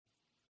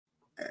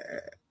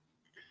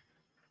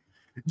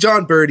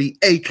Jon Berti,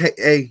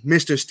 a.k.a.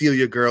 Mr. Steal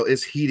Your Girl,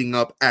 is heating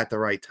up at the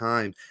right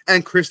time,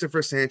 and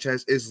Christopher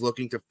Sanchez is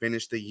looking to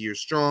finish the year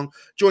strong.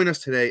 Join us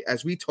today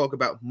as we talk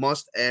about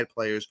must-add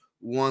players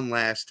one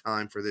last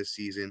time for this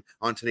season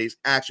on today's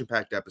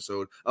action-packed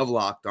episode of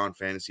Locked On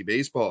Fantasy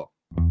Baseball.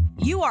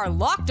 You are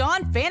Locked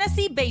On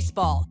Fantasy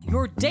Baseball,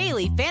 your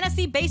daily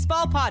fantasy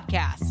baseball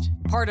podcast.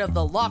 Part of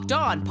the Locked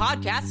On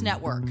Podcast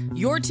Network,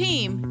 your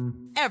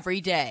team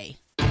every day.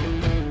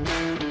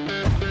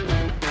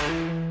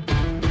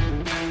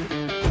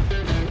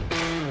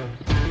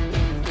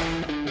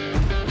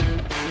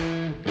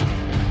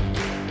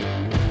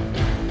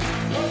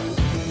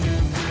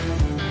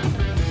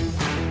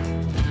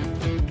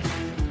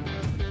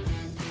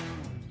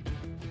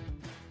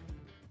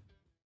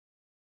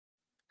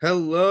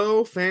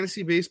 Hello,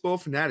 fantasy baseball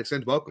fanatics,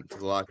 and welcome to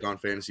the Locked On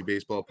Fantasy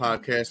Baseball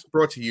podcast,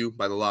 brought to you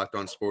by the Locked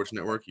On Sports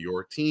Network,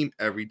 your team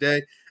every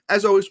day.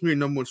 As always, we're your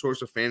number one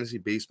source of fantasy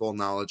baseball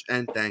knowledge,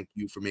 and thank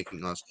you for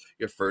making us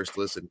your first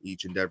listen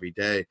each and every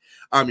day.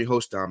 I'm your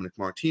host, Dominic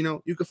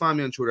Martino. You can find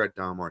me on Twitter at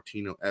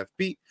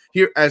DomMartinoFB.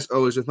 Here, as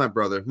always, with my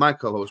brother, my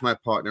co-host, my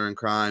partner in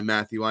crime,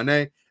 Matthew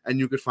Ane, and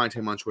you can find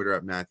him on Twitter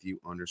at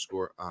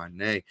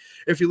Matthew_Ane.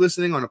 If you're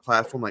listening on a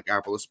platform like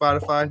Apple or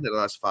Spotify that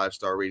allows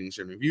 5-star ratings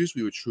and reviews,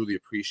 we would truly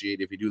appreciate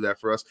if you do that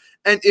for us.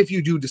 And if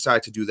you do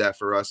decide to do that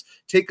for us,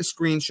 take a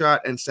screenshot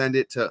and send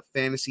it to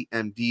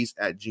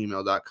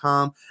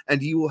fantasymds@gmail.com,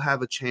 and you will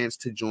have a chance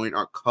to join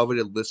our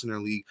coveted listener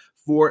league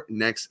for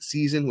next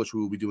season, which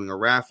we will be doing a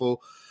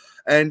raffle.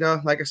 And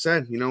like I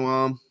said,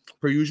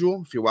 per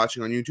usual, if you're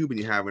watching on YouTube and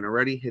you haven't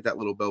already, hit that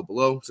little bell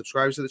below.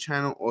 Subscribe to the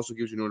channel. Also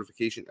gives you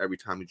notification every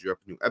time we drop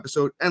a new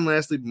episode. And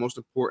lastly, but most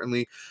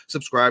importantly,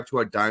 subscribe to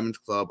our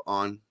Diamond Club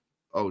on,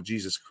 oh,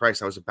 Jesus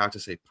Christ, I was about to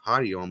say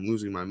Patio. I'm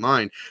losing my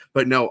mind.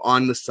 But no,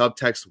 on the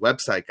Subtext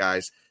website,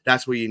 guys.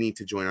 That's where you need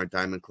to join our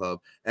Diamond Club.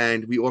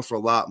 And we offer a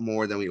lot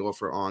more than we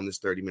offer on this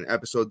 30-minute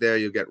episode there.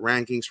 You'll get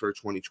rankings for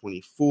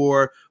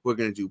 2024. We're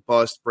going to do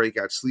bust,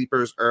 breakout,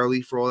 sleepers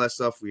early for all that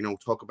stuff. We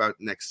talk about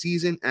next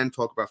season and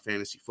talk about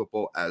fantasy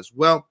football as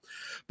well.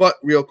 But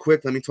real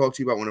quick, let me talk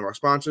to you about one of our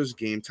sponsors,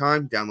 Game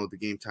Time. Download the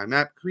Game Time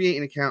app, create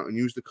an account, and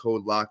use the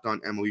code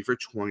LOCKEDONMLE for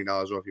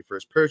 $20 off your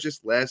first purchase.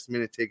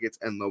 Last-minute tickets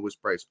and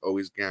lowest price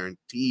always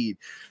guaranteed.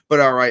 But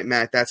all right,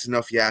 Matt, that's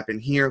enough yapping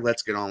here.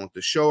 Let's get on with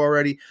the show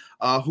already.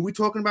 Who we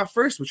talking about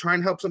first? We're trying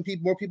to help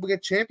more people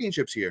get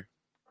championships here.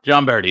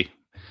 Jon Berti,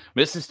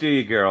 Mr. Steal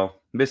Your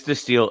Girl, Mr.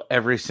 Steal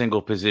every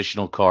single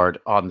positional card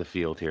on the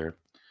field here.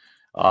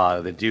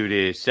 The dude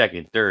is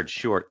second, third,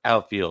 short,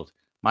 outfield.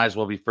 Might as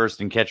well be first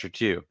and catcher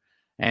too.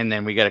 And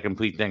then we got a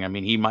complete thing. I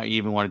mean, he might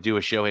even want to do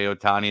a Shohei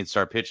Ohtani and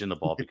start pitching the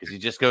ball because he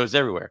just goes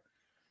everywhere.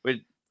 But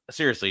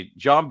seriously,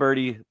 Jon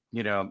Berti,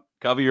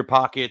 cover your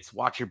pockets,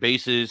 watch your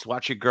bases,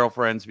 watch your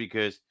girlfriends,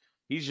 because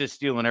he's just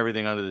stealing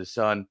everything under the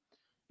sun.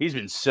 He's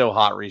been so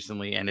hot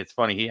recently, and it's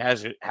funny. He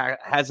hasn't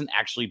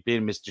actually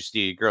been Mr.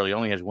 Steal Your Girl. He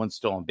only has one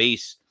stolen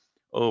base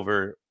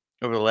over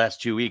the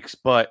last 2 weeks,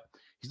 but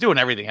he's doing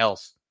everything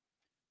else.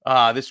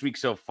 This week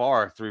so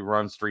far, 3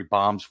 runs, 3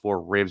 bombs,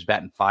 4 ribs,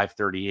 batting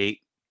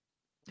 .538.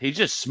 He's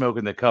just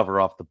smoking the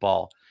cover off the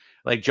ball.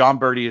 Like, Jon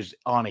Berti is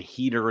on a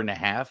heater and a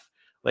half.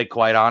 Like,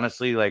 quite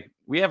honestly, like,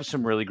 we have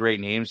some really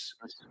great names,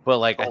 but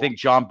like, I think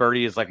Jon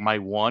Berti is like my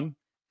 1.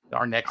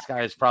 Our next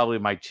guy is probably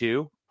my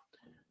 2.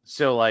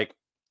 So like,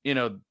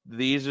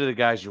 these are the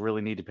guys you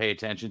really need to pay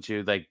attention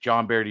to. Like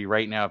Jon Berti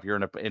right now, if you're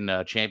in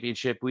a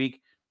championship week,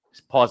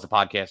 pause the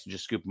podcast and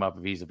just scoop him up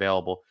if he's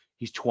available.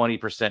 He's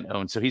 20%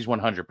 owned, so he's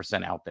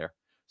 100% out there.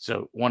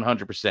 So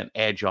 100%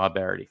 add Jon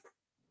Berti.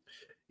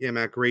 Yeah,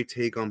 Matt, great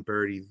take on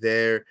Berti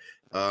there.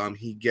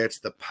 He gets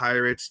the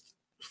Pirates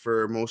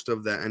for most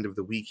of the end of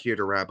the week here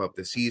to wrap up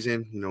the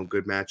season.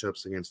 Good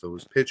matchups against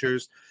those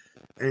pitchers.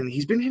 And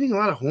he's been hitting a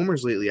lot of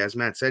homers lately. As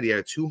Matt said, he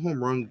had a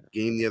 2-home-run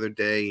game the other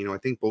day. I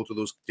think both of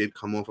those did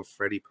come off of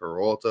Freddie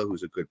Peralta,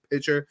 who's a good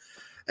pitcher.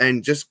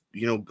 And just,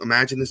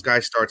 imagine this guy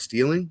starts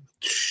stealing.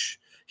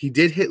 He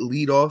did hit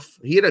leadoff.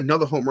 He had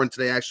another home run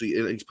today, actually.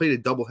 He's played a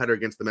doubleheader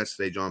against the Mets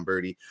today, Jon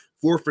Berti.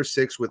 4 for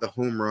 6 with a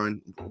home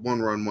run,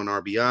 1 run, 1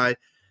 RBI.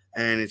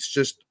 And it's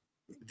just,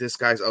 this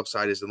guy's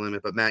upside is the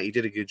limit. But Matt, you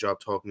did a good job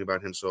talking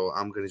about him, so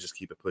I'm going to just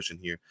keep it pushing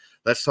here.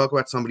 Let's talk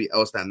about somebody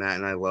else that Matt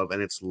and I love,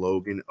 and it's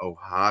Logan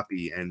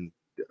O'Hoppe. And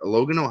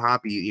Logan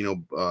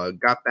O'Hoppe,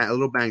 got a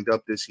little banged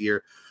up this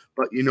year,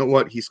 but you know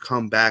what? He's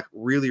come back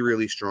really,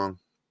 really strong.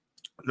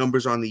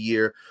 Numbers on the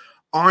year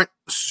aren't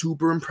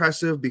super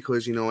impressive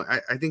because,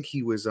 I think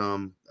he was,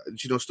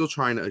 still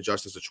trying to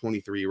adjust as a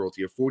 23-year-old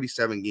here.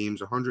 47 games,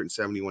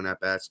 171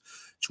 at-bats,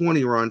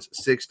 20 runs,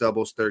 6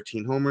 doubles,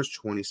 13 homers,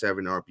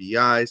 27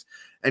 RBIs,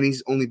 and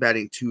he's only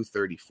batting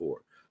 .234.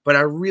 But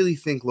I really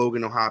think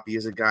Logan O'Hoppe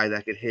is a guy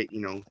that could hit,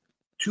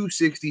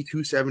 260,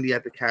 270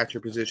 at the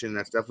catcher position.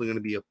 That's definitely going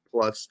to be a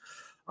plus.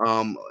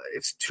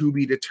 It's to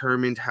be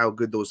determined how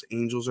good those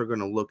Angels are going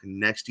to look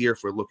next year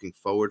if we're looking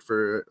forward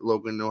for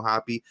Logan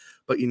O'Hoppe.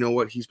 But you know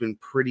what? He's been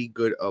pretty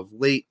good of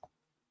late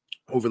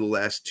over the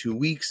last 2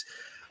 weeks.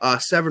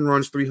 7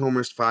 runs, 3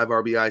 homers, 5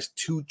 RBIs,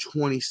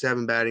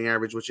 227 batting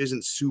average, which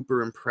isn't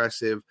super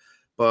impressive.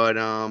 But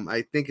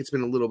I think it's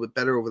been a little bit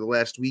better over the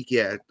last week.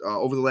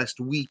 Over the last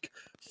week,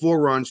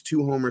 4 runs,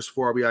 2 homers,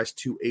 4 RBIs,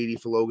 280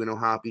 for Logan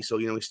O'Hoppe. So,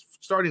 he's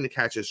starting to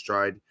catch his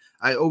stride.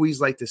 I always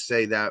like to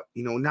say that,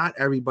 not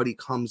everybody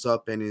comes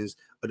up and is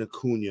an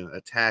Acuna,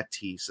 a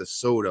Tatis, a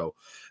Soto.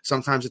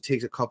 Sometimes it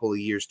takes a couple of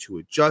years to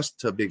adjust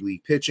to big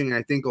league pitching, and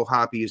I think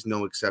O'Hoppe is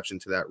no exception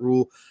to that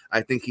rule.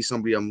 I think he's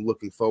somebody I'm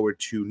looking forward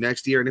to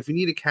next year. And if you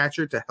need a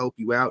catcher to help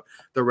you out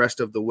the rest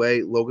of the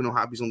way, Logan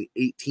O'Hoppe is only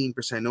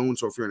 18% owned.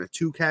 So if you're in a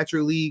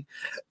 2-catcher league,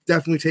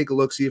 definitely take a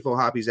look, see if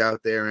O'Hoppe's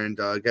out there, and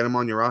get him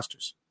on your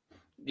rosters.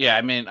 Yeah,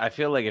 I mean, I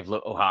feel like if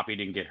O'Hoppe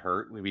didn't get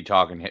hurt, we'd be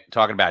talking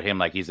about him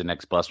like he's the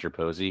next Buster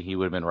Posey. He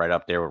would have been right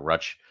up there with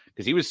Rutsch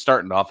because he was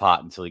starting off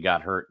hot until he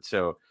got hurt.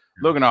 So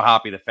Logan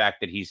O'Hoppe, the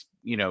fact that he's,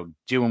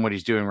 doing what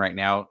he's doing right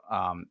now,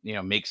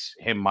 makes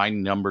him my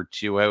number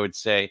 2, I would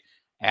say,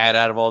 out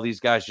of all these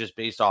guys, just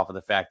based off of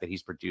the fact that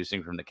he's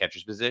producing from the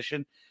catcher's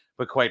position.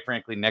 But quite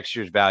frankly, next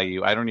year's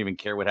value, I don't even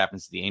care what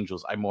happens to the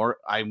Angels.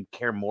 I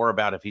care more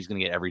about if he's going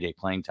to get everyday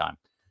playing time,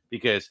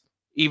 because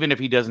even if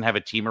he doesn't have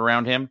a team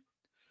around him,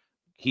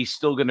 he's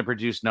still going to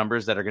produce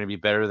numbers that are going to be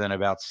better than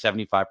about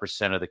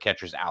 75% of the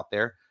catchers out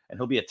there. And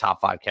he'll be a top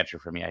 5 catcher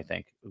for me, I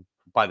think,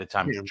 by the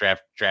time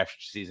draft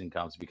season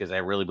comes, because I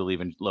really believe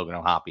in Logan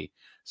O'Hoppe.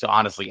 So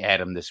honestly,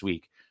 add him this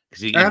week.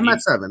 I have him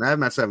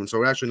at 7. So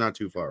we're actually not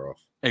too far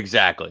off.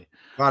 Exactly.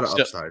 A lot of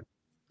upside.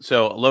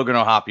 So Logan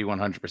O'Hoppe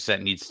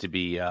 100% needs to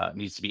be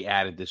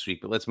added this week.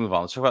 But let's move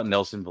on. Let's talk about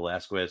Nelson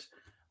Velasquez.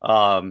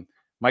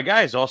 My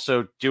guy is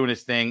also doing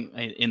his thing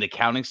in the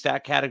counting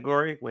stat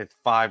category with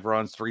 5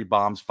 runs, 3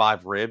 bombs,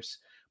 5 ribs.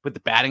 But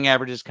the batting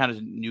average is kind of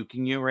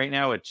nuking you right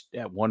now at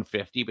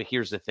 150. But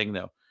here's the thing,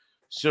 though.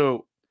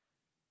 So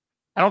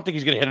I don't think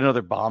he's going to hit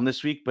another bomb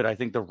this week, but I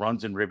think the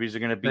runs and ribbies are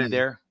going to be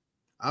there.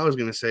 I was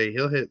going to say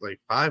he'll hit like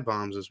 5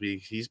 bombs this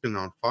week. He's been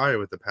on fire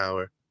with the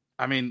power.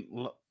 I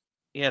mean,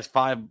 he has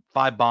 5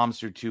 bombs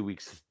through 2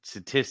 weeks.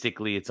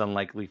 Statistically, it's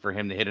unlikely for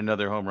him to hit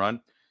another home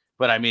run.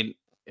 But, I mean,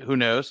 who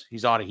knows?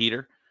 He's on a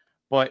heater.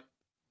 But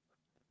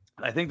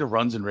I think the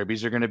runs and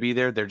ribbies are going to be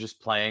there. They're just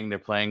playing. They're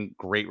playing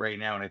great right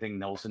now. And I think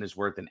Nelson is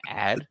worth an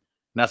ad.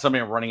 Not something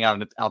I'm running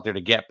out there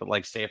to get. But,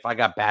 like, say if I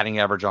got batting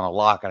average on a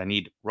lock and I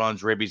need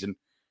runs, ribbies, and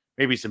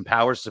maybe some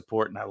power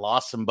support, and I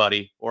lost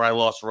somebody, or I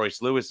lost Royce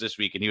Lewis this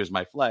week and he was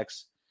my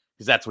flex,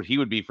 because that's what he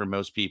would be for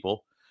most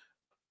people,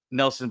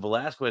 Nelson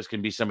Velasquez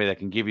can be somebody that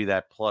can give you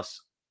that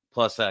plus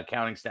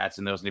counting stats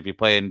in those. And if you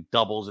play in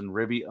doubles and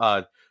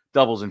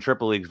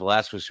triple leagues,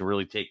 Velasquez can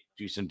really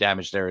do some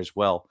damage there as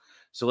well.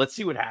 So let's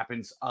see what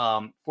happens.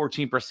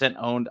 14%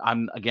 owned.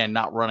 I'm, again,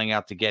 not running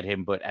out to get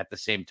him, but at the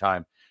same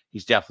time,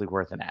 he's definitely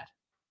worth an ad.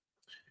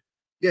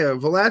 Yeah,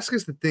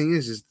 Velasquez, the thing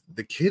is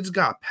the kid's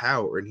got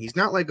power, and he's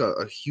not like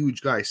a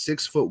huge guy,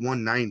 6 foot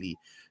 190.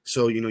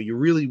 So, you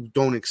really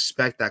don't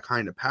expect that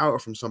kind of power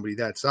from somebody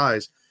that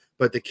size.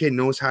 But the kid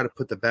knows how to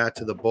put the bat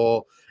to the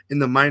ball. In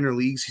the minor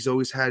leagues, he's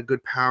always had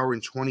good power. In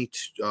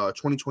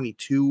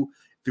 2022,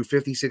 through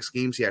 56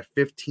 games, he had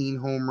 15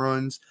 home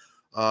runs.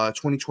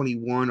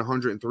 2021,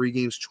 103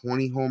 games,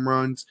 20 home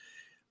runs.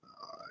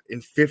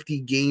 In 50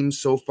 games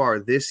so far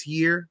this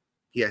year,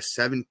 he has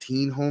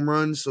 17 home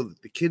runs. So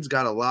the kid's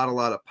got a lot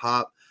of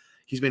pop.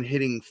 He's been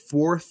hitting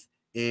 4th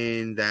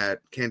in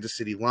that Kansas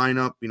City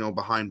lineup,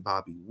 behind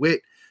Bobby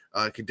Witt.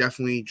 Could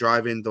definitely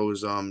drive in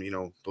those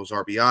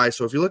RBIs.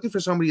 So if you're looking for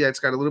somebody that's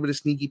got a little bit of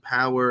sneaky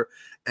power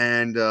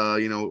and,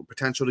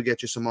 potential to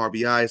get you some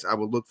RBIs, I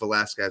would look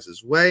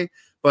Velasquez's way,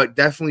 but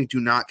definitely do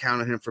not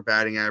count on him for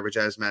batting average.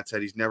 As Matt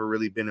said, he's never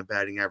really been a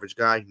batting average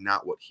guy,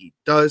 not what he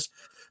does.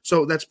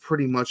 So that's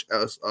pretty much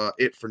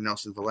it for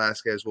Nelson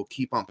Velasquez. We'll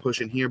keep on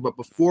pushing here. But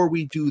before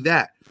we do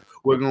that,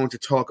 we're going to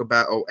talk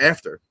about,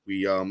 after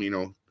we,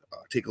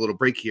 take a little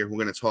break here, we're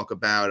going to talk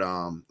about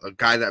a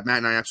guy that Matt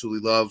and I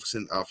absolutely love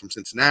from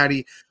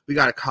Cincinnati. We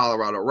got a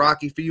Colorado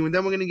Rocky for you, and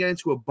then we're going to get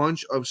into a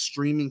bunch of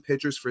streaming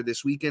pitchers for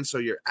this weekend, so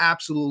you're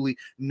absolutely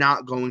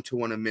not going to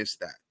want to miss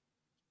that.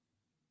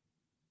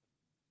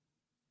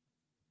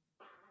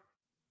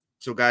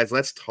 So, guys,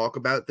 let's talk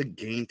about the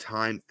Game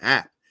Time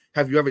app.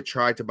 Have you ever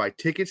tried to buy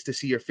tickets to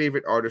see your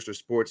favorite artist or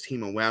sports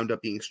team and wound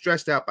up being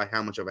stressed out by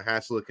how much of a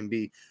hassle it can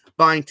be?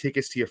 Buying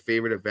tickets to your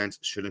favorite events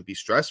shouldn't be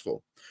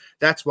stressful.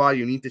 That's why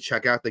you need to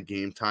check out the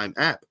Game Time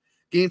app.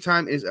 Game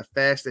Time is a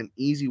fast and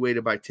easy way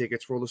to buy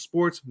tickets for all the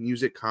sports,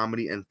 music,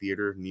 comedy, and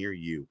theater near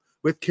you.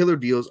 With killer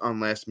deals on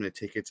last-minute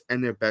tickets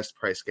and their best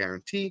price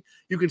guarantee,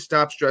 you can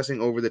stop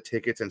stressing over the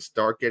tickets and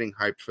start getting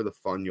hyped for the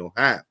fun you'll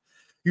have.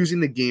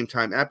 Using the Game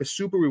Time app is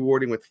super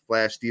rewarding with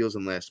flash deals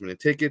and last-minute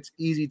tickets,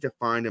 easy to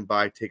find and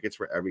buy tickets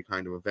for every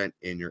kind of event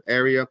in your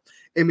area,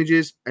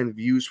 images and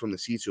views from the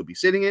seats you'll be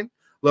sitting in,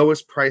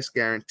 lowest price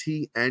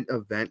guarantee, and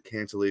event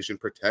cancellation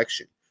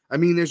protection. I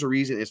mean, there's a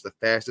reason it's the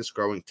fastest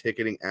growing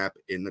ticketing app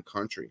in the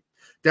country.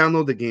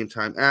 Download the Game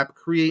Time app,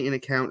 create an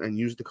account, and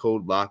use the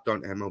code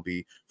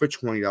LOCKEDONMLB for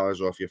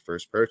 $20 off your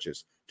first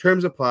purchase.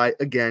 Terms apply.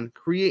 Again,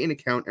 create an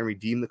account and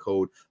redeem the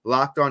code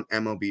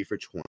LOCKEDONMLB for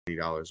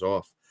 $20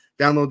 off.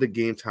 Download the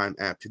Game Time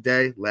app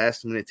today.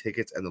 Last-minute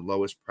tickets and the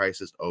lowest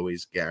prices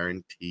always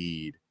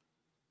guaranteed.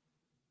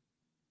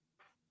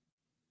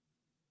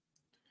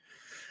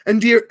 And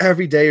dear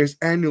everydayers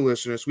and new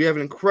listeners, we have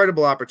an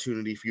incredible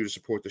opportunity for you to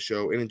support the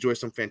show and enjoy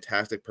some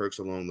fantastic perks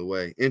along the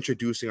way.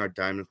 Introducing our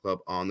Diamond Club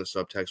on the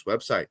Subtext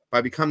website.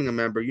 By becoming a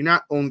member, you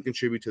not only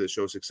contribute to the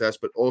show's success,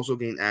 but also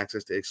gain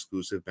access to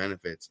exclusive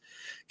benefits.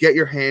 Get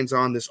your hands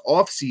on this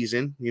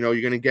off-season.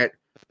 You're going to get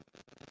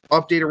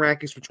updated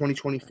rankings for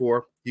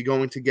 2024. You're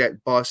going to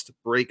get bust,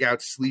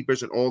 breakout,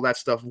 sleepers, and all that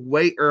stuff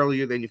way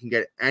earlier than you can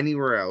get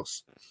anywhere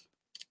else.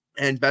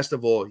 And best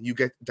of all, you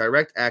get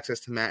direct access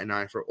to Matt and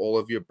I for all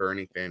of your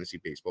burning fantasy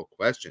baseball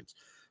questions.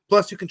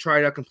 Plus, you can try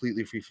it out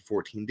completely free for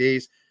 14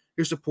 days.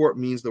 Your support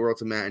means the world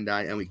to Matt and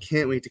I, and we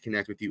can't wait to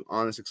connect with you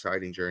on this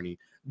exciting journey.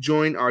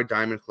 Join our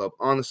Diamond Club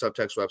on the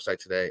Subtext website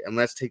today, and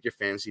let's take your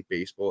fantasy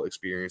baseball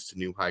experience to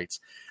new heights.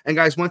 And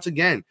guys, once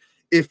again,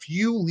 if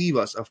you leave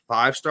us a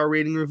 5-star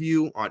rating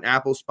review on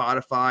Apple,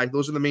 Spotify,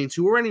 those are the main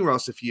two, or anywhere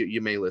else if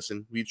you may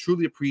listen, we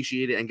truly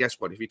appreciate it. And guess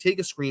what? If you take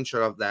a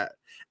screenshot of that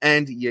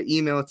and you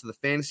email it to the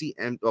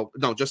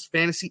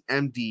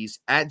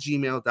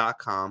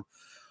fantasymds@gmail.com,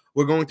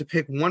 we're going to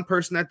pick one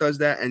person that does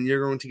that, and you're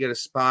going to get a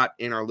spot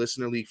in our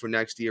listener league for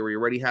next year. We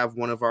already have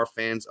one of our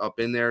fans up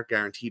in there,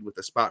 guaranteed with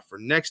a spot for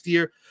next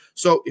year.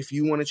 So if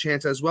you want a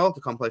chance as well to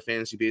come play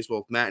fantasy baseball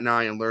with Matt and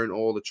I and learn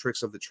all the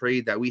tricks of the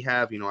trade that we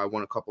have, I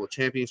won a couple of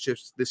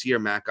championships this year.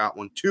 Matt got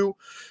one too.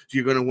 So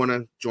you're going to want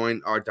to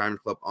join our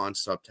Diamond Club on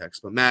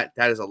Subtext. But Matt,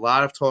 that is a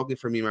lot of talking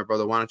for me, my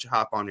brother. Why don't you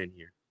hop on in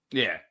here?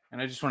 Yeah.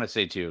 And I just want to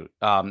say too,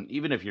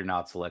 even if you're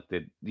not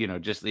selected,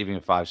 just leaving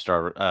a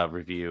 5-star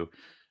review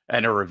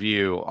and a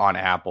review on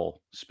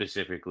Apple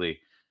specifically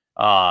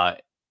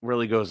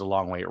really goes a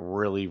long way. It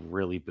really,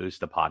 really boosts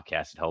the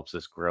podcast. It helps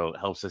us grow. It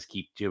helps us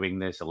keep doing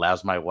this.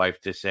 Allows my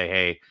wife to say,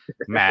 hey,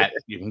 Matt,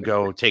 you can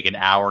go take an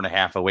hour and a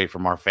half away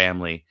from our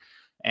family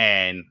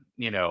and,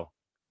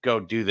 go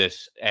do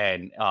this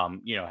and,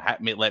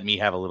 let me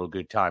have a little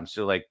good time.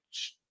 So like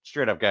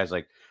straight up guys,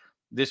 like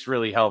this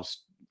really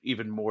helps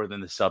even more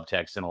than the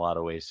subtext in a lot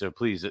of ways. So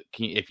please,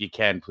 if you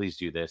can, please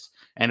do this.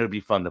 And it would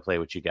be fun to play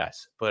with you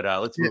guys. But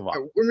let's move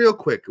on. Real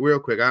quick.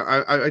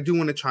 I do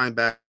want to chime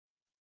back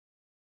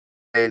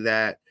and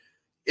that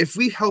if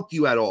we helped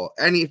you at all,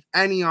 any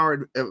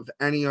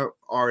of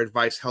our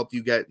advice helped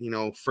you get,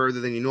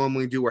 further than you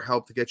normally do or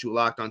help to get you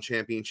locked on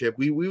championship,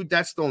 we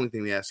that's the only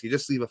thing we ask you.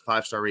 Just leave a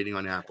 5-star rating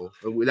on Apple.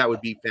 That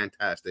would be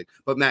fantastic.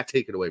 But Matt,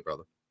 take it away,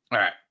 brother. All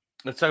right.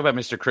 Let's talk about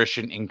Mr.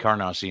 Christian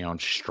Encarnacion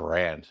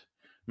Strand.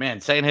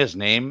 Man, saying his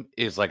name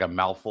is like a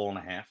mouthful and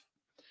a half.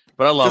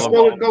 But I love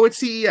him. Go with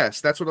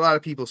CES. That's what a lot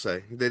of people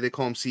say. They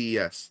call him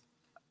CES.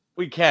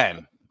 We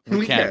can.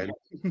 We can.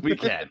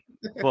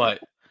 But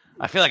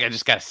I feel like I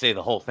just got to say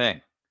the whole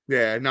thing.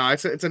 Yeah, no,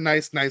 it's a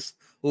nice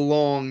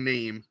long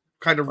name.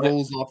 Kind of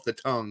rolls off the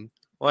tongue.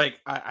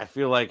 Like, I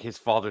feel like his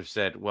father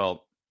said,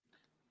 well,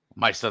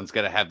 my son's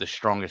got to have the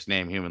strongest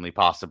name humanly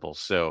possible.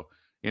 So,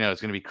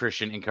 it's going to be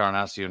Christian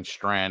Encarnacion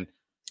Strand.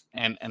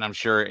 And I'm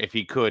sure if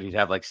he could, he'd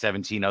have like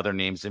 17 other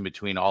names in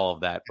between all of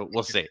that. But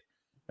we'll see.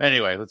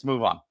 Anyway, let's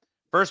move on.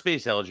 First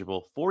base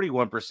eligible,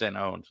 41%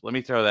 owned. Let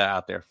me throw that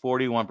out there.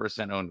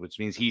 41% owned, which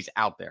means he's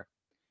out there.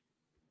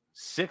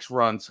 6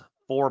 runs,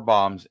 4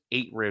 bombs,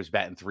 8 ribs,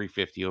 batting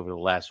 .350 over the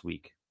last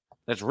week.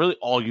 That's really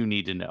all you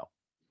need to know.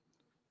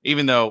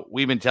 Even though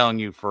we've been telling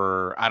you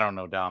for, I don't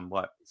know, Dom,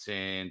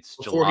 since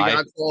Before July. He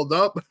got called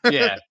up?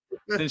 Yeah,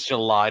 since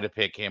July to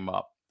pick him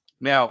up.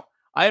 Now,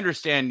 I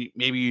understand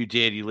maybe you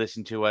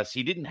listened to us.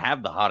 He didn't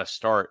have the hottest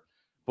start,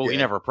 but we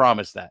never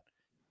promised that.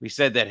 We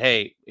said that,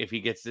 hey, if he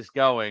gets this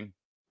going,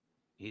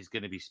 he's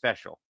going to be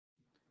special.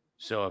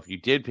 So if you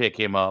did pick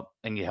him up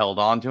and you held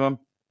on to him,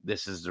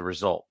 this is the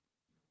result.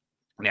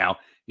 Now,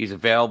 he's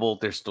available.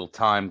 There's still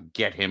time.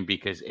 Get him,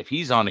 because if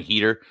he's on a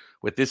heater,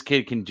 what this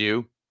kid can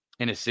do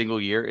in a single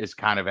year is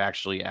kind of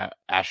actually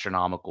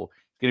astronomical.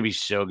 It's going to be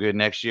so good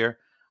next year.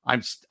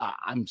 I'm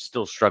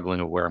still struggling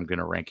with where I'm going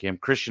to rank him.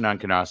 Christian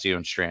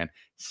Encarnacion Strand,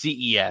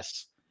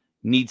 CES,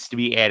 needs to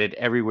be added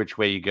every which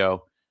way you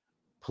go.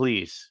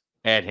 Please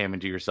add him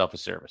and do yourself a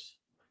service.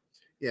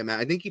 Yeah, man.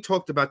 I think you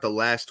talked about the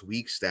last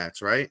week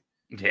stats, right?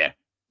 Yeah.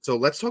 So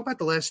let's talk about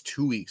the last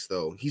 2 weeks,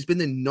 though. He's been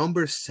the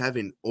number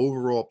 7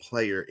 overall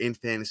player in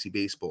fantasy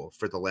baseball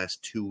for the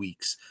last 2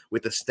 weeks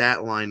with a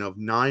stat line of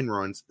 9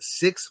 runs,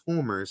 6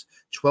 homers,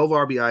 12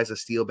 RBIs, a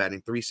steal,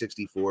 batting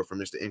 .364 for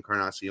Mr.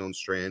 Encarnacion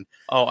Strand.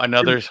 Oh,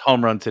 another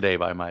home run today,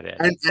 by my dad.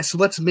 And so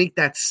let's make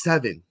that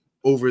 7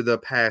 over the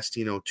past,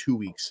 2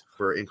 weeks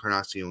for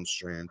Encarnacion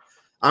Strand.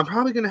 I'm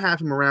probably going to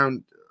have him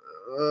around,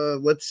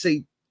 let's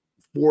say,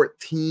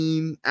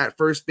 14 at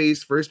first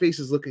base. First base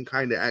is looking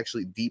kind of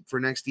actually deep for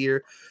next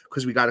year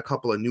because we got a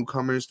couple of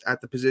newcomers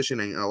at the position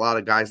and a lot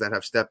of guys that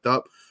have stepped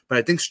up. But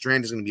I think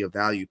Strand is going to be a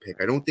value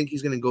pick. I don't think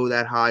he's going to go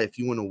that high. If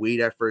you want to wait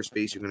at first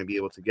base, you're going to be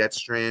able to get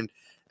Strand.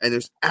 and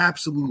there's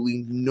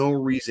absolutely no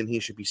reason he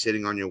should be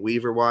sitting on your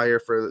waiver wire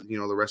for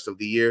the rest of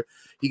the year.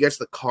 He gets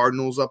the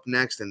Cardinals up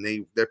next,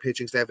 and their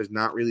pitching staff is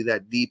not really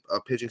that deep.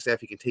 A pitching staff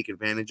he can take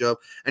advantage of.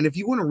 And if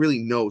you want to really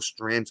know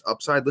Strand's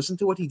upside, listen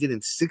to what he did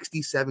in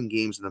 67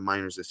 games in the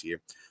minors this year.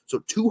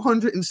 So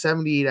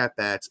 278 at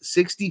bats,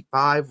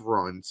 65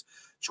 runs,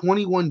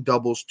 21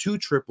 doubles, 2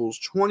 triples,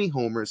 20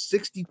 homers,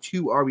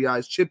 62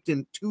 RBIs, chipped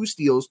in 2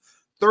 steals,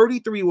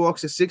 33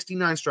 walks to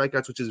 69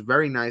 strikeouts, which is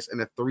very nice,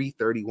 and a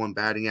 331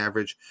 batting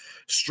average.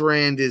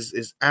 Strand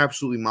is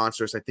absolutely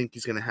monstrous. I think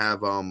he's going to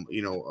have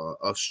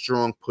a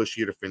strong push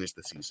here to finish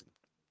the season.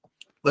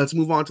 Let's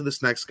move on to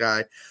this next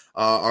guy.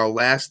 Our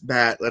last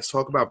bat. Let's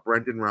talk about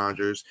Brendan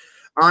Rodgers.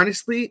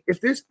 Honestly, if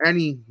there's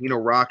any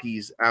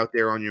Rockies out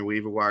there on your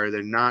waiver wire,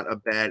 they're not a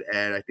bad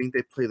ad. I think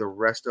they play the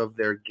rest of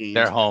their games.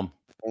 They're home.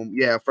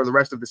 Yeah, for the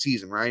rest of the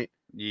season, right?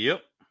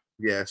 Yep.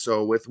 Yeah,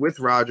 so with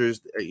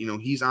Rodgers,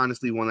 he's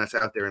honestly one that's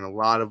out there in a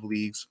lot of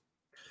leagues.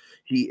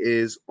 He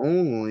is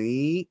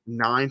only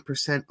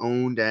 9%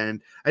 owned,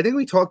 and I think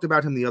we talked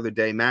about him the other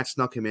day. Matt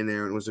snuck him in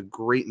there, and it was a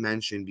great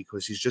mention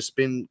because he's just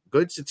been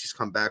good since he's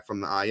come back from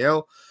the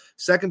IL.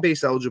 Second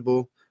base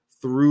eligible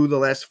through the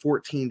last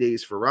 14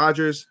 days for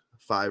Rodgers.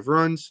 5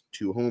 runs,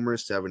 2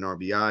 homers, 7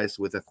 RBIs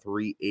with a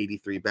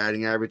 383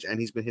 batting average, and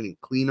he's been hitting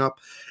cleanup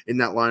in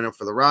that lineup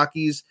for the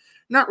Rockies.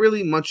 Not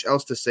really much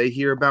else to say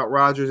here about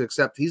Rodgers,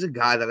 except he's a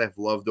guy that I've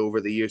loved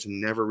over the years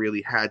and never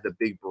really had the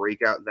big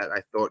breakout that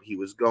I thought he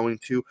was going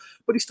to,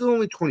 but he's still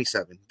only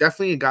 27.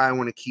 Definitely a guy I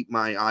want to keep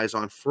my eyes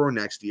on for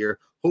next year.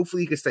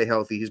 Hopefully he can stay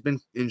healthy. He's been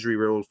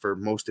injury-riddled for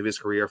most of his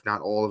career, if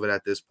not all of it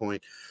at this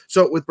point.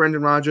 So with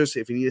Brendan Rodgers,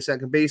 if you need a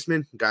second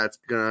baseman, a guy that's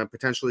going to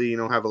potentially,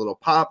 have a little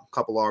pop, a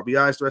couple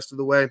RBIs the rest of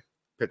the way,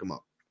 pick him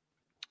up.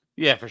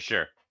 Yeah, for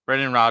sure.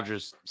 Brendan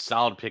Rodgers,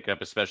 solid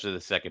pickup, especially the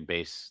second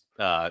base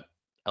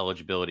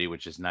eligibility,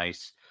 which is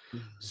nice.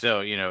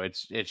 So,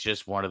 it's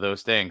just one of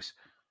those things.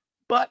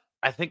 But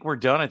I think we're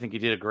done. I think you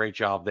did a great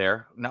job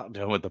there. Not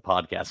done with the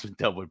podcast, we're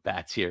done with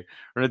bats here.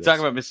 We're going to talk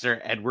about Mr.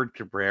 Edward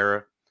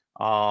Cabrera.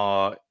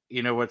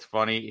 What's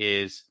funny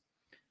is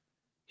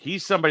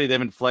he's somebody they've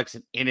been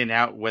flexing in and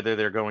out whether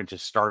they're going to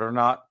start or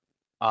not.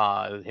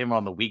 Him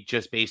on the week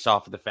just based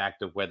off of the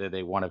fact of whether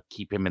they want to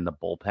keep him in the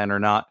bullpen or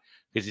not,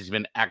 because he's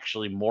been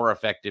actually more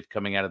effective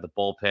coming out of the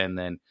bullpen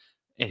than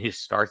in his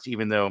starts,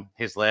 even though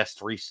his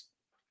last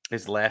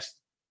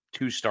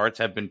 2 starts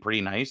have been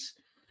pretty nice.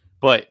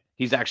 But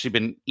he's actually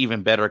been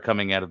even better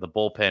coming out of the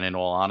bullpen, in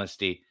all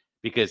honesty,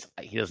 because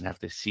he doesn't have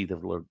to see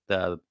the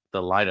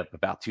lineup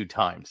about 2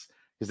 times,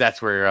 because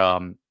that's where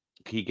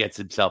he gets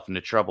himself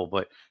into trouble.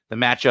 But the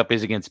matchup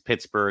is against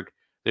Pittsburgh.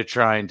 They're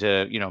trying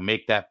to,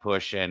 make that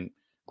push. And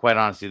quite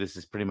honestly, this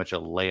is pretty much a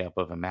layup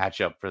of a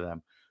matchup for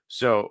them.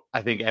 So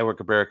I think Edward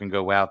Cabrera can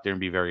go out there and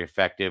be very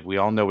effective. We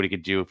all know what he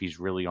could do if he's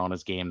really on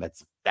his game.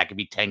 That could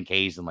be 10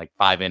 Ks in like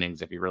 5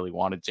 innings if he really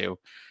wanted to.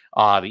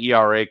 The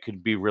ERA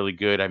could be really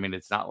good. I mean,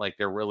 it's not like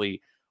they're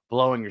really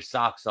blowing your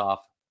socks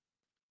off.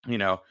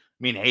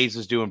 Hayes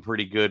is doing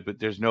pretty good, but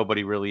there's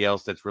nobody really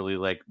else that's really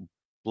like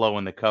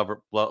blowing the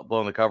cover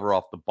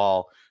off the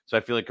ball. So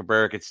I feel like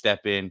Cabrera could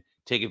step in,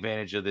 take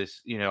advantage of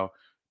this,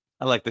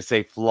 I like to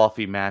say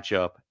fluffy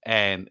matchup,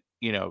 and,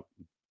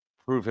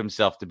 prove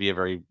himself to be a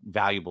very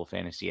valuable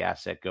fantasy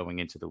asset going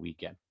into the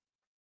weekend.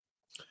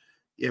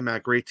 Yeah,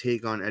 Matt, great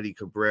take on Eddie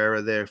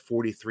Cabrera there.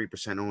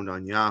 43% owned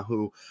on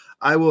Yahoo.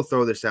 I will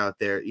throw this out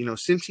there.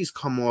 Since he's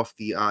come off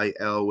the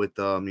IL with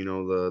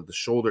the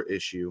shoulder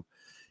issue,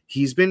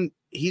 he's been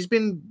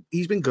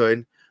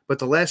good. But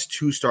the last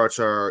 2 starts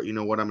are,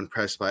 what I'm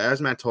impressed by. As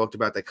Matt talked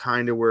about, they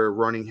kind of were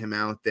running him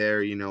out there,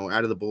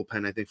 out of the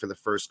bullpen, I think, for the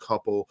first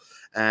couple.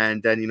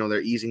 And then,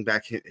 they're easing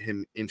back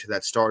him into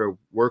that starter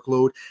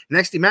workload.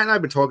 Next, Matt and I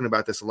have been talking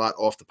about this a lot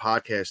off the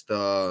podcast.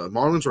 The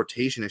Marlins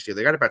rotation next year,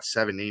 they got about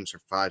 7 names for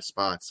 5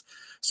 spots.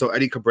 So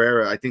Eddie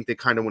Cabrera, I think they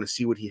kind of want to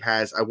see what he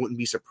has. I wouldn't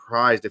be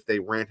surprised if they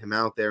ran him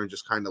out there and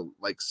just kind of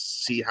like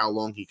see how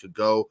long he could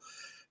go.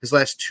 His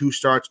last 2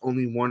 starts,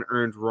 only 1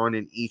 earned run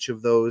in each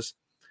of those.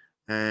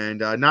 And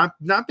not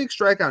big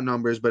strikeout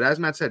numbers, but as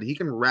Matt said, he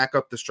can rack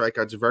up the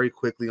strikeouts very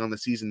quickly on the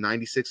season.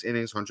 96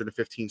 innings,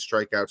 115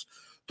 strikeouts.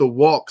 The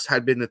walks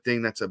had been the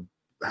thing that's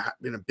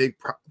been a big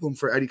problem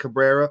for Eddie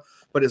Cabrera,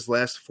 but his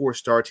last 4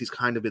 starts, he's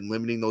kind of been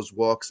limiting those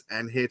walks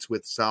and hits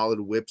with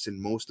solid whips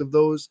in most of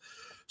those.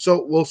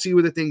 So we'll see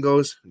where the thing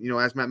goes.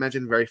 As Matt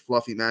mentioned, very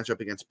fluffy matchup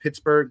against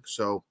Pittsburgh.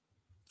 So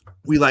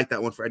we like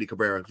that one for Eddie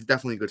Cabrera.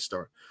 Definitely a good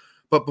start.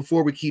 But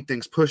before we keep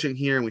things pushing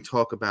here and we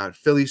talk about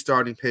Philly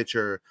starting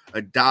pitcher,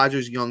 a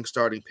Dodgers young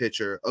starting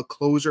pitcher, a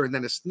closer, and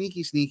then a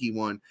sneaky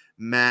one,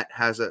 Matt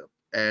has an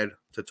ad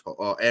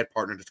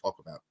partner to talk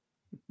about.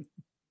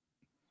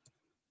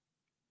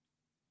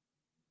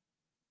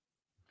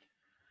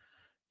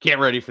 Get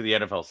ready for the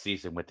NFL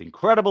season with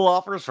incredible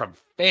offers from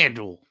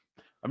FanDuel,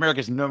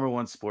 America's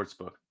 #1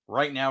 sportsbook.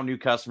 Right now, new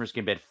customers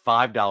can bet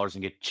 $5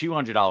 and get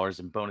 $200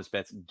 in bonus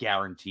bets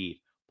guaranteed.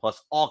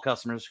 Plus, all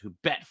customers who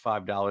bet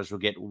 $5 will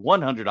get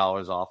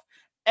 $100 off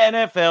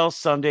NFL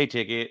Sunday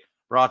Ticket,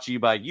 brought to you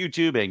by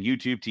YouTube and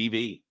YouTube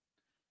TV.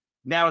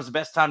 Now is the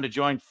best time to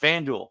join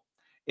FanDuel.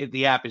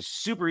 The app is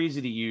super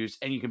easy to use,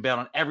 and you can bet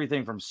on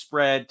everything from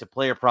spread to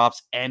player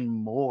props and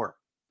more.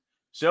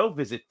 So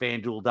visit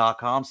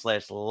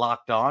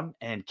FanDuel.com/lockedon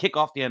and kick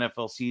off the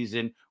NFL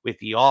season with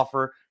the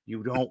offer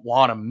you don't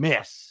want to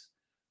miss.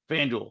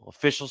 FanDuel,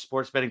 official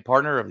sports betting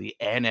partner of the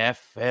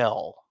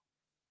NFL.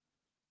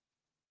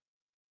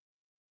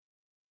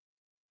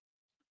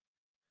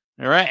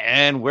 All right,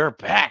 and we're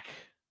back.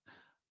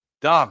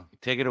 Dom,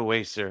 take it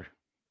away, sir.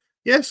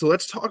 Yeah, so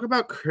let's talk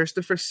about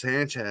Christopher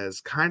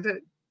Sanchez.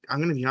 I'm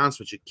going to be honest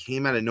with you,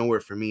 came out of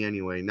nowhere for me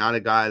anyway. Not a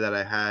guy that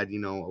I had, a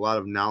lot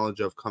of knowledge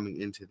of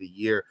coming into the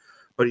year,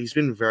 but he's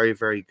been very,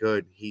 very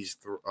good. He's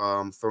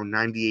thrown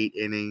 98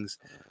 innings,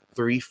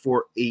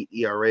 3.48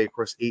 ERA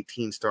across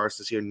 18 starts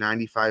this year,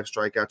 95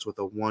 strikeouts with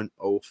a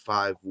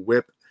 1.05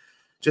 whip.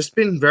 Just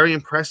been very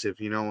impressive.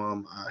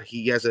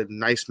 He has a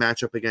nice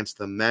matchup against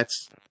the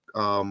Mets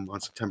on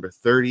September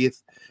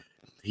 30th.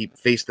 He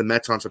faced the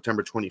Mets on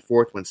September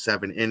 24th, went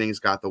 7 innings,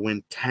 got the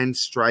win, 10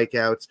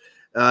 strikeouts.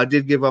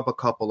 Did give up a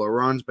couple of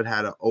runs, but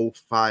had a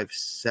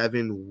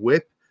 0.57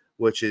 whip,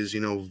 which is,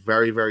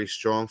 very, very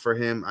strong for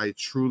him. I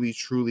truly,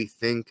 truly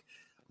think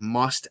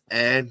must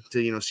add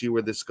to, see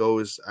where this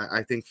goes.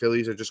 I think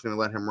Phillies are just going to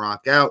let him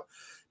rock out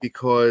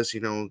because,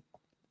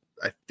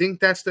 I think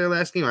that's their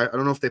last game. I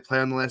don't know if they play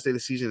on the last day of the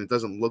season. It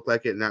doesn't look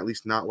like it, and at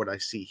least not what I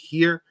see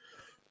here.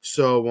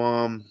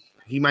 So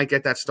he might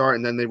get that start,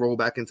 and then they roll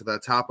back into the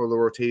top of the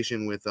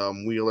rotation with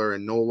Wheeler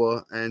and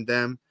Nola and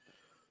them.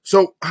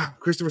 So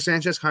Christopher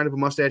Sanchez, kind of a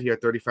must-add here,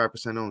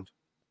 35% owned.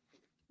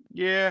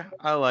 Yeah,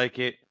 I like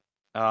it.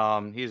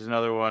 He's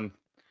another one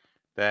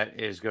that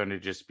is going to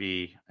just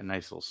be a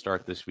nice little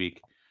start this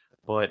week.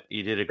 But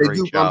he did a great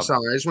job. I'm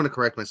sorry, I just want to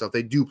correct myself.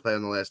 They do play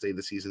on the last day of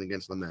the season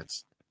against the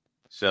Mets.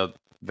 So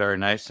very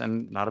nice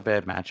and not a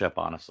bad matchup,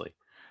 honestly.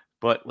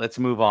 But let's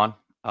move on.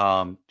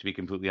 To be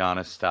completely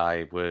honest,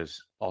 I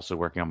was also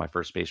working on my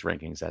first base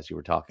rankings as you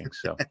were talking.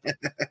 So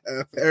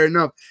fair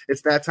enough.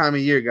 It's that time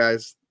of year,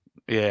 guys.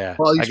 Yeah.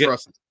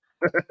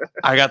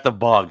 I got the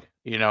bug.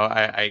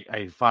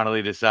 I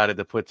finally decided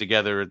to put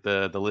together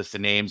the list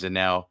of names, and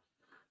now,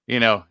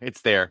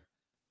 it's there.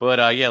 But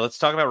let's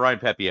talk about Ryan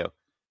Pepiot.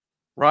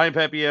 Ryan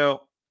Pepiot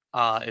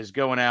is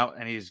going out,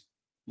 and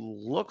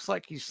looks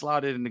like he's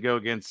slotted in to go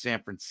against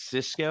San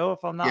Francisco,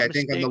 if I'm not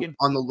mistaken. I think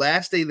on the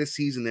last day of the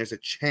season, there's a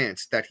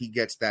chance that he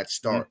gets that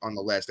start on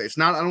the last day. It's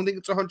not, I don't think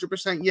it's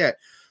 100% yet,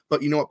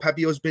 but you know what?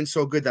 Pepiot's been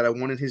so good that I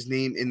wanted his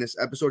name in this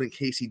episode in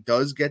case he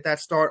does get that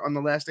start on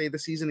the last day of the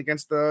season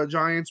against the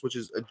Giants, which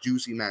is a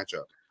juicy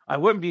matchup. I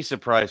wouldn't be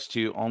surprised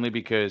too, only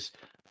because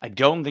I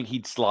don't think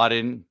he'd slot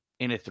in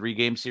a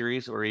 3-game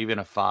series or even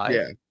a 5.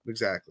 Yeah,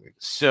 exactly.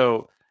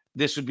 So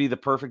this would be the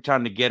perfect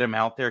time to get him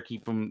out there,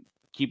 keep him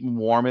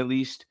warm at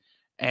least,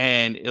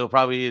 and it'll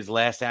probably be his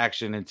last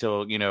action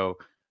until the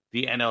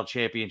NL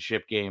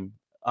championship game.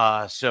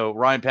 So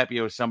Ryan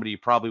Pepiot is somebody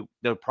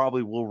they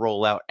probably will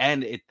roll out,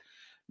 and it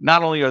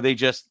not only are they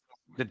just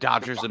the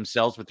Dodgers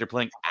themselves, but they're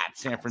playing at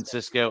San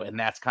Francisco, and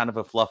that's kind of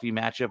a fluffy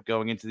matchup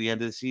going into the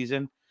end of the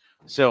season.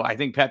 So I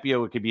think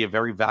Pepiot could be a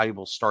very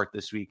valuable start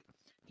this week.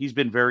 He's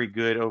been very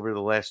good over the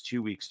last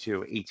 2 weeks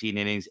too. 18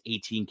 innings,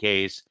 18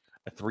 Ks,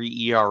 a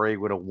 3 ERA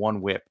with a 1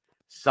 whip.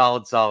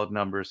 Solid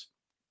numbers.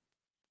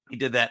 He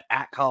did that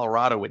at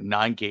Colorado with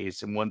 9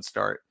 Ks in 1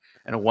 start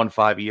and a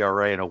 1.5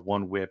 ERA and a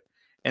 1 whip.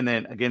 And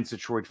then against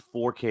Detroit,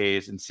 4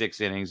 Ks in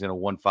 6 innings and a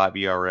 1.5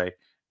 ERA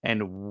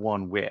and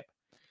 1 whip.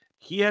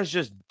 He has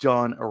just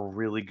done a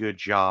really good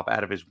job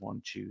out of his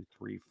 1, 2,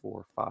 3,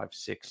 4, 5,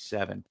 6,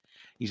 7.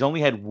 He's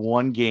only had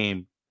 1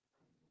 game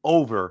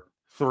over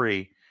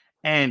 3,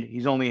 and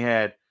he's only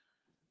had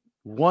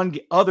 1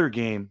 other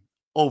game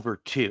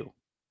over 2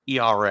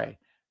 ERA.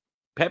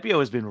 Pepiot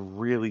has been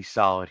really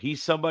solid.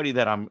 He's somebody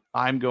that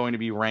I'm going to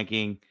be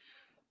ranking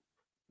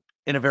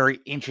in a very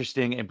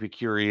interesting and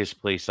precarious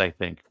place, I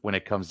think, when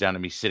it comes down to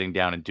me sitting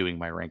down and doing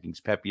my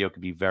rankings. Pepiot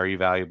could be very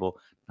valuable,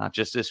 not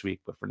just this week,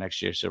 but for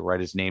next year. So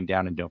write his name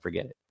down and don't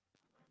forget it.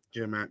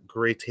 Yeah, Matt,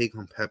 great take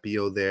on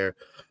Pepiot there.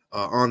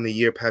 On the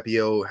year,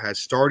 Pepiot has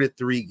started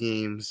 3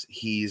 games.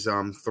 He's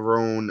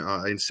thrown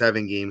in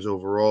 7 games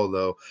overall,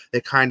 though.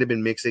 They've kind of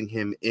been mixing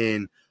him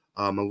in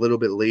a little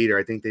bit later.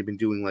 I think they've been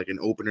doing like an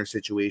opener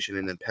situation,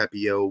 and then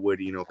Pepiot would,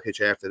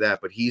 pitch after that.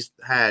 But he's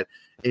had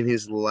in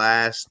his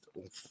last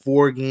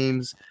 4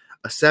 games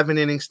a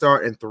 7-inning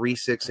start and 3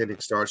 6-inning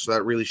starts. So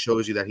that really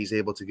shows you that he's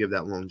able to give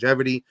that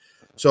longevity.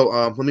 So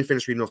let me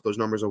finish reading off those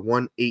numbers. A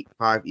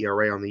 1.85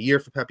 ERA on the year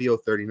for Pepiot,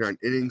 39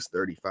 innings,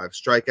 35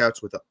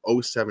 strikeouts with a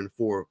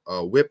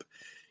 0.74 whip.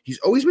 He's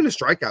always been a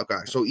strikeout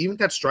guy. So even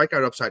that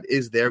strikeout upside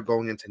is there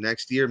going into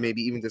next year.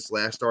 Maybe even this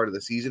last start of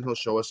the season, he'll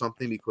show us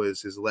something,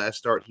 because his last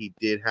start, he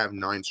did have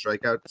 9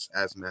 strikeouts,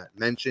 as Matt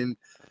mentioned.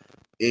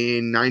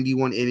 In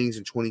 91 innings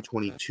in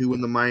 2022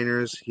 in the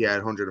minors, he had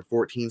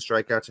 114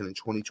 strikeouts. And in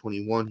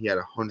 2021, he had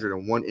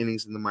 101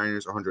 innings in the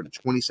minors,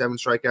 127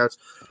 strikeouts.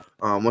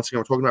 Once again,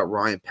 we're talking about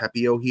Ryan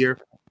Pepiot here.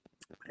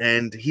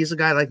 And he's a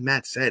guy, like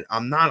Matt said,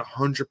 I'm not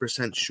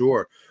 100%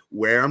 sure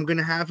where I'm going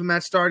to have him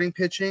at starting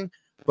pitching,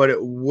 but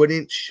it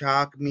wouldn't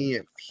shock me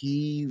if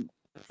he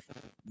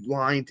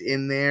lined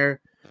in there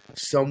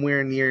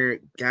somewhere near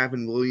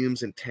Gavin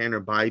Williams and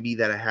Tanner Bybee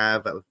that I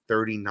have at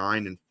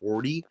 39 and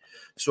 40.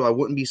 So I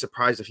wouldn't be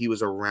surprised if he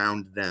was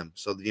around them.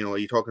 So,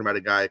 you're talking about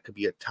a guy that could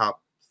be a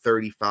top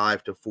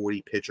 35 to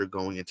 40 pitcher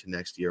going into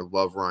next year.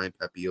 Love Ryan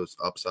Pepiot's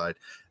upside,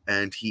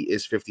 and he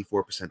is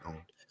 54% owned.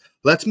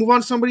 Let's move on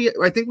to somebody.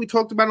 I think we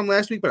talked about him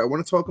last week, but I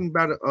want to talk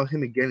about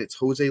him again. It's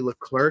Jose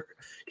Leclerc.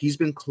 He's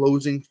been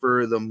closing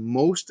for the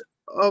most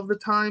of the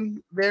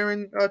time there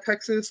in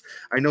Texas.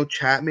 I know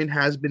Chapman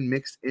has been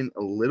mixed in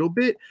a little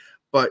bit,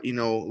 but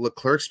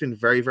Leclerc's been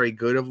very, very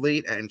good of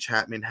late, and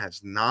Chapman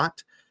has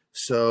not.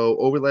 So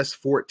over the last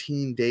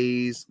 14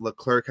 days,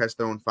 Leclerc has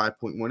thrown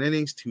 5.1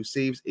 innings, 2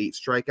 saves, 8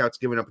 strikeouts,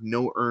 giving up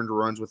no earned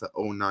runs with an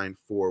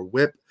 0.94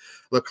 whip.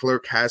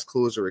 Leclerc has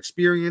closer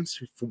experience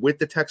with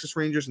the Texas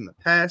Rangers in the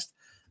past,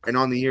 and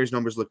on the year, his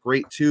numbers look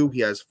great too.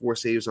 He has 4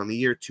 saves on the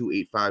year,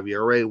 2.85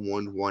 ERA,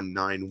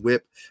 1.19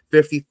 whip,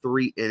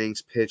 53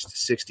 innings pitched,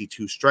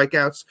 62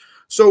 strikeouts.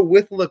 So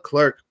with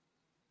Leclerc,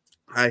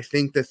 I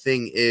think the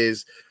thing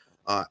is,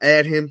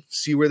 add him,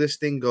 see where this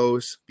thing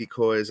goes,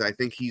 because I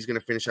think he's going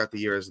to finish out the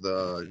year as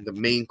the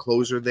main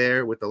closer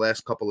there with the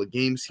last couple of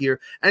games here.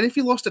 And if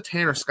he lost to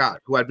Tanner Scott,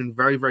 who had been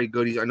very, very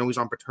good, I know he's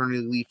on paternity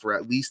leave for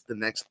at least the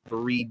next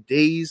 3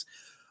 days.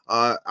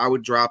 I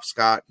would drop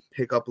Scott,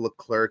 pick up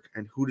Leclerc,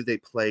 and who do they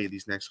play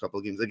these next couple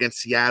of games? Against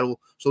Seattle.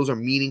 So those are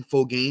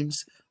meaningful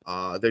games.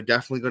 They're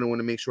definitely going to want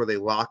to make sure they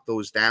lock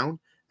those down.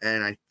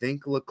 And I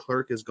think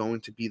Leclerc is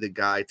going to be the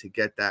guy to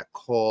get that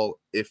call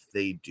if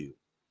they do.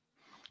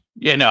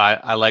 Yeah, no,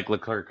 I like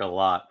Leclerc a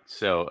lot.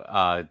 So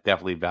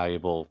definitely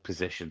valuable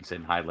positions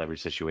in high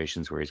leverage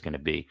situations where he's going to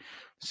be.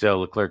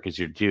 So Leclerc is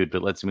your dude,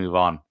 but let's move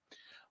on.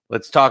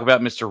 Let's talk about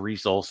Mr.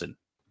 Reese Olson.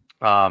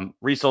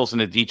 Reese Olson,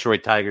 the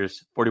Detroit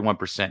Tigers,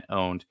 41%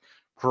 owned.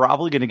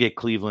 Probably going to get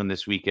Cleveland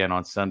this weekend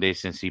on Sunday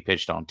since he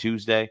pitched on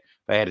Tuesday.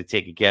 If I had to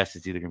take a guess,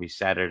 it's either going to be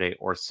Saturday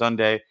or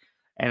Sunday.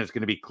 And it's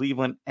going to be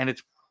Cleveland, and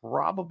it's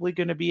probably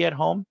going to be at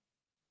home.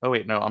 Oh,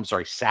 wait, no, I'm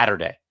sorry,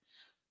 Saturday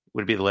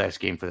would be the last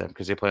game for them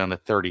because they play on the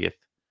 30th.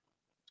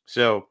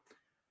 So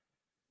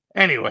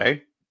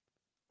anyway,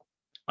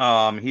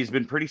 he's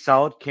been pretty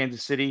solid.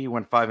 Kansas City, he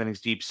went 5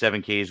 innings deep,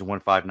 7 Ks,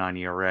 1.59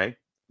 ERA.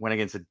 Went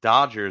against the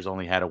Dodgers,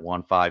 only had a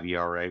 1.5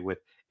 ERA with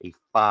a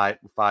 5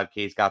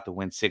 Ks, got the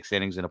win, 6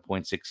 innings and a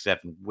 0.67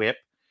 whip.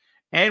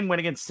 And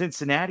went against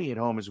Cincinnati at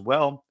home as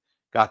well.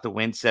 Got the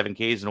win, 7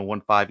 Ks and a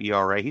 1.5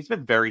 ERA. He's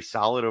been very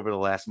solid over the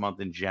last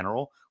month in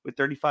general with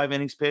 35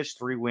 innings pitched,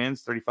 3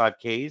 wins, 35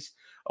 Ks,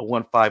 a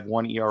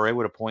 1.51 ERA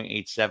with a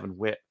 0.87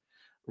 whip.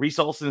 Reese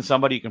Olson is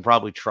somebody you can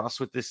probably trust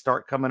with this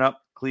start coming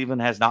up.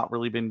 Cleveland has not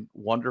really been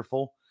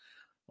wonderful.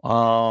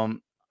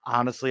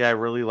 Honestly, I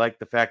really like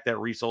the fact that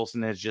Reese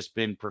Olson has just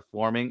been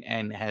performing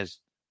and has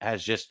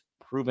just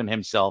proven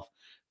himself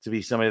to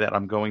be somebody that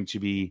I'm going to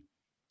be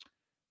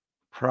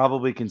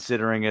probably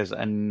considering as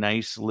a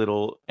nice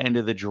little end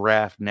of the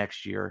draft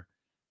next year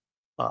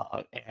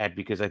ad,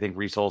 because I think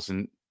Reese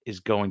Olson is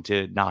going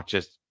to not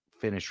just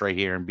finish right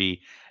here and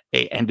be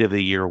a end of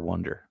the year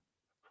wonder.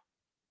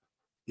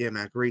 Yeah,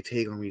 Matt, great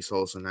take on Reese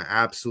Olson. I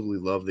absolutely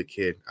love the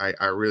kid.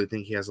 I really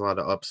think he has a lot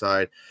of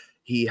upside.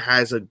 He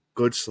has a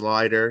good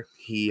slider.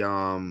 His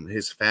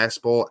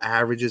fastball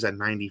averages at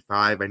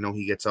 95. I know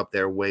he gets up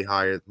there way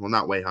higher. Well,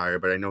 not way higher,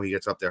 but I know he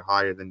gets up there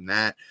higher than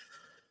that.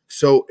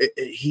 So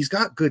he's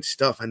got good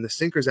stuff, and the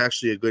sinker is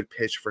actually a good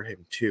pitch for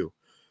him too.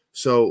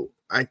 So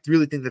I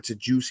really think that's a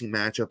juicy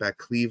matchup at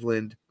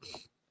Cleveland.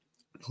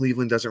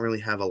 Cleveland doesn't really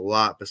have a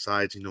lot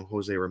besides,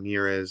 Jose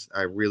Ramirez.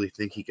 I really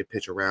think he could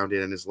pitch around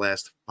it, and his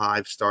last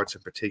 5 starts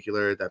in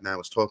particular that Matt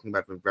was talking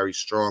about have been very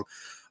strong,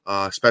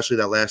 especially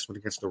that last one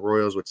against the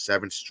Royals with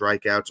 7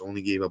 strikeouts,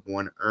 only gave up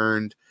 1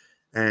 earned.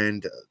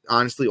 And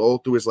honestly, all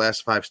through his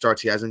last 5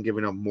 starts, he hasn't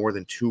given up more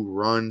than 2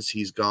 runs.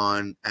 He's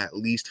gone at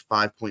least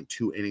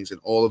 5.2 innings in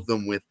all of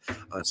them, with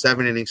a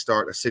 7-inning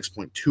start, a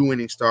 6.2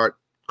 inning start,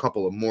 a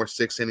couple of more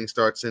 6-inning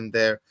starts in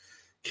there.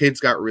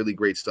 Kid's got really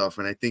great stuff,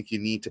 and I think you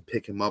need to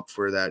pick him up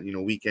for that,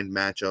 weekend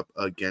matchup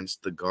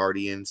against the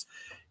Guardians.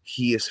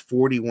 He is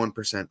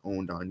 41%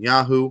 owned on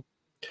Yahoo,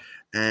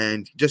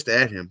 and just to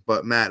add him.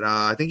 But Matt,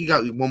 I think you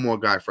got one more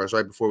guy for us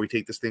right before we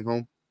take this thing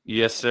home.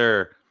 Yes,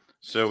 sir.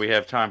 So we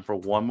have time for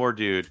one more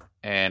dude.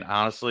 And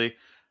honestly,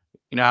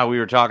 you know how we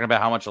were talking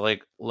about how much I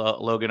like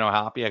Logan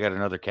O'Hoppe? I got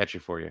another catcher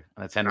for you.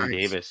 That's Henry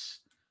Davis.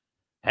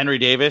 Henry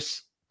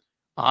Davis,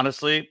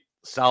 honestly,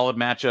 solid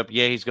matchup.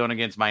 Yeah, he's going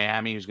against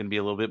Miami, who's going to be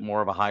a little bit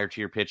more of a higher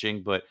tier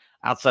pitching. But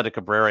outside of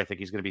Cabrera, I think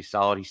he's going to be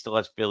solid. He still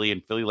has Philly,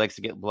 and Philly likes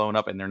to get blown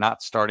up, and they're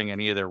not starting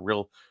any of their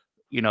real,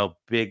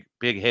 big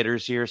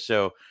hitters here.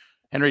 So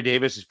Henry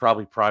Davis is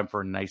probably primed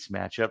for a nice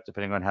matchup,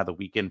 depending on how the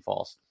weekend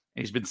falls.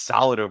 And he's been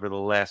solid over the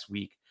last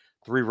week.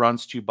 3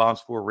 runs, 2 bombs,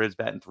 4 ribs,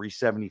 batting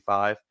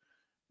 .375.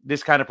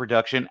 This kind of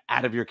production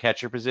out of your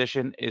catcher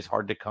position is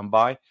hard to come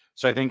by.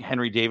 So I think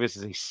Henry Davis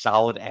is a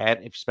solid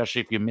add,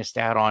 especially if you missed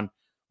out on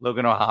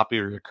Logan O'Hoppe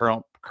or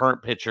your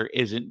current pitcher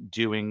isn't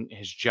doing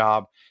his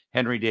job.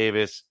 Henry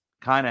Davis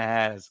kind of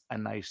has a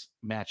nice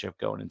matchup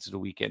going into the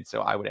weekend,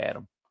 so I would add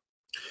him.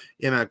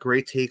 Yeah, Matt,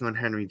 great take on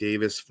Henry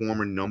Davis,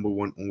 former number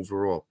 1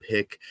 overall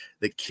pick.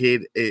 The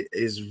kid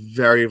is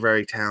very,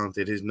 very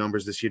talented. His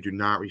numbers this year do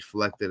not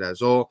reflect it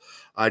at all.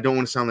 I don't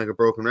want to sound like a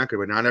broken record,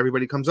 but not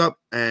everybody comes up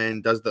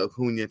and does the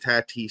Acuna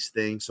Tatis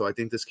thing. So I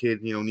think this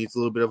kid, needs a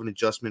little bit of an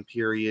adjustment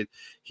period.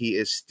 He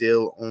is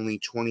still only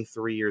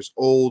 23 years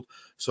old.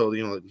 So,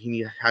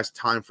 he has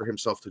time for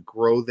himself to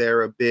grow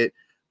there a bit.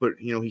 But,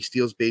 he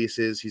steals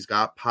bases. He's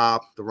got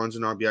pop. The runs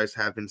and RBIs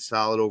have been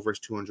solid over his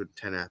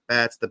 210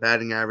 at-bats. The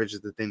batting average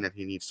is the thing that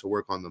he needs to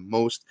work on the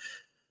most.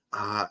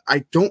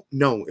 I don't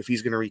know if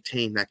he's going to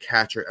retain that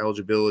catcher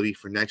eligibility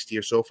for next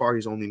year. So far,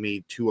 he's only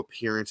made 2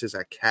 appearances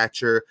at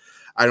catcher.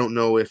 I don't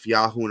know if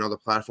Yahoo and other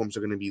platforms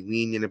are going to be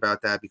lenient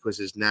about that because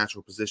his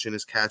natural position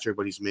is catcher,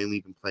 but he's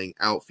mainly been playing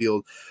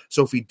outfield.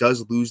 So if he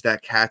does lose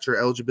that catcher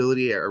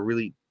eligibility, I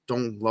really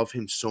don't love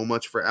him so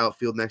much for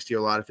outfield next year.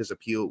 A lot of his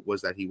appeal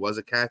was that he was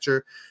a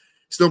catcher.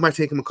 Still might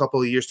take him a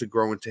couple of years to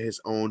grow into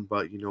his own,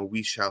 but,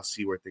 we shall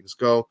see where things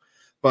go.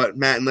 But,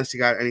 Matt, unless you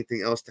got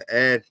anything else to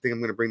add, I think I'm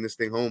going to bring this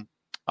thing home.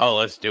 Oh,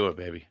 let's do it,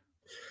 baby.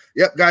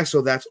 Yep, guys,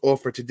 so that's all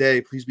for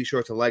today. Please be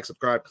sure to like,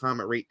 subscribe,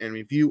 comment, rate, and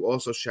review.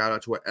 Also, shout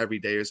out to our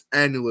everydayers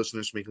and new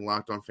listeners for making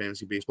Locked On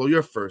Fantasy Baseball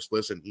your first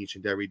listen each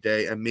and every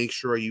day. And make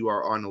sure you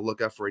are on the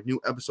lookout for a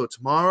new episode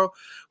tomorrow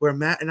where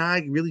Matt and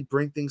I really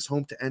bring things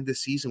home to end the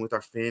season with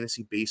our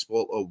Fantasy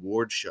Baseball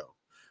Award Show.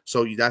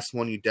 So that's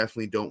one you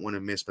definitely don't want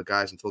to miss. But,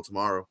 guys, until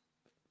tomorrow.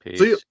 Peace.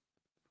 See you.